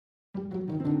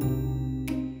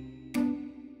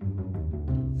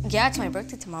Yeah, it's my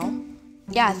birthday tomorrow.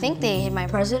 Yeah, I think they hid my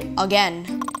present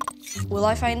again. Will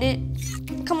I find it?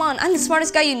 Come on, I'm the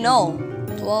smartest guy you know.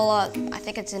 Well, I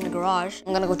think it's in the garage.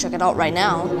 I'm gonna go check it out right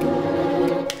now.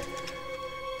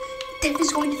 Dev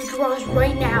is going to the garage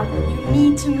right now. You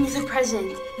need to move the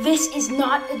present. This is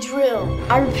not a drill.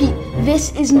 I repeat,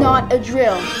 this is not a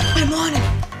drill. I'm on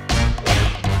it.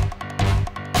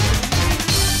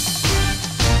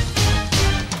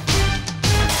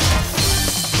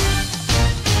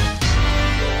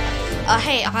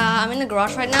 Hey, I'm in the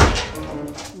garage right now.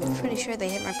 I'm pretty sure they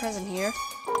hid my present here.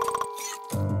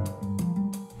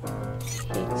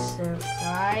 It's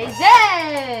surprises!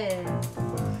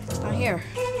 It's not here.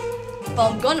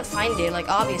 But I'm gonna find it, like,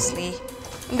 obviously.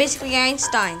 I'm basically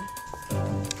Einstein.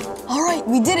 All right,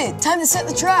 we did it. Time to set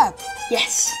the trap.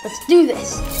 Yes, let's do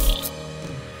this.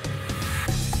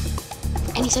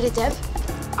 Any set it, Dev?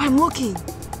 I'm looking.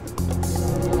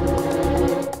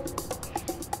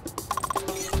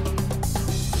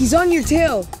 He's on your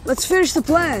tail. Let's finish the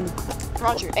plan.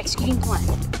 Roger, executing plan.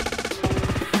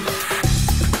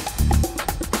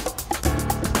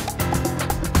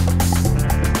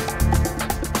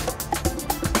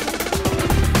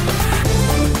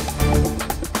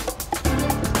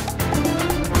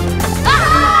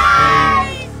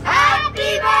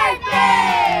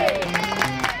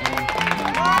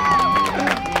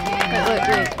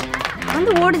 Wait. How in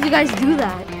the world did you guys do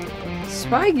that?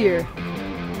 Spy gear.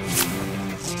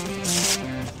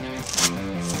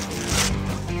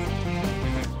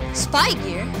 Spy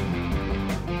gear?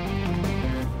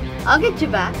 I'll get you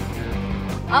back.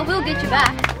 I will get you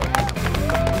back.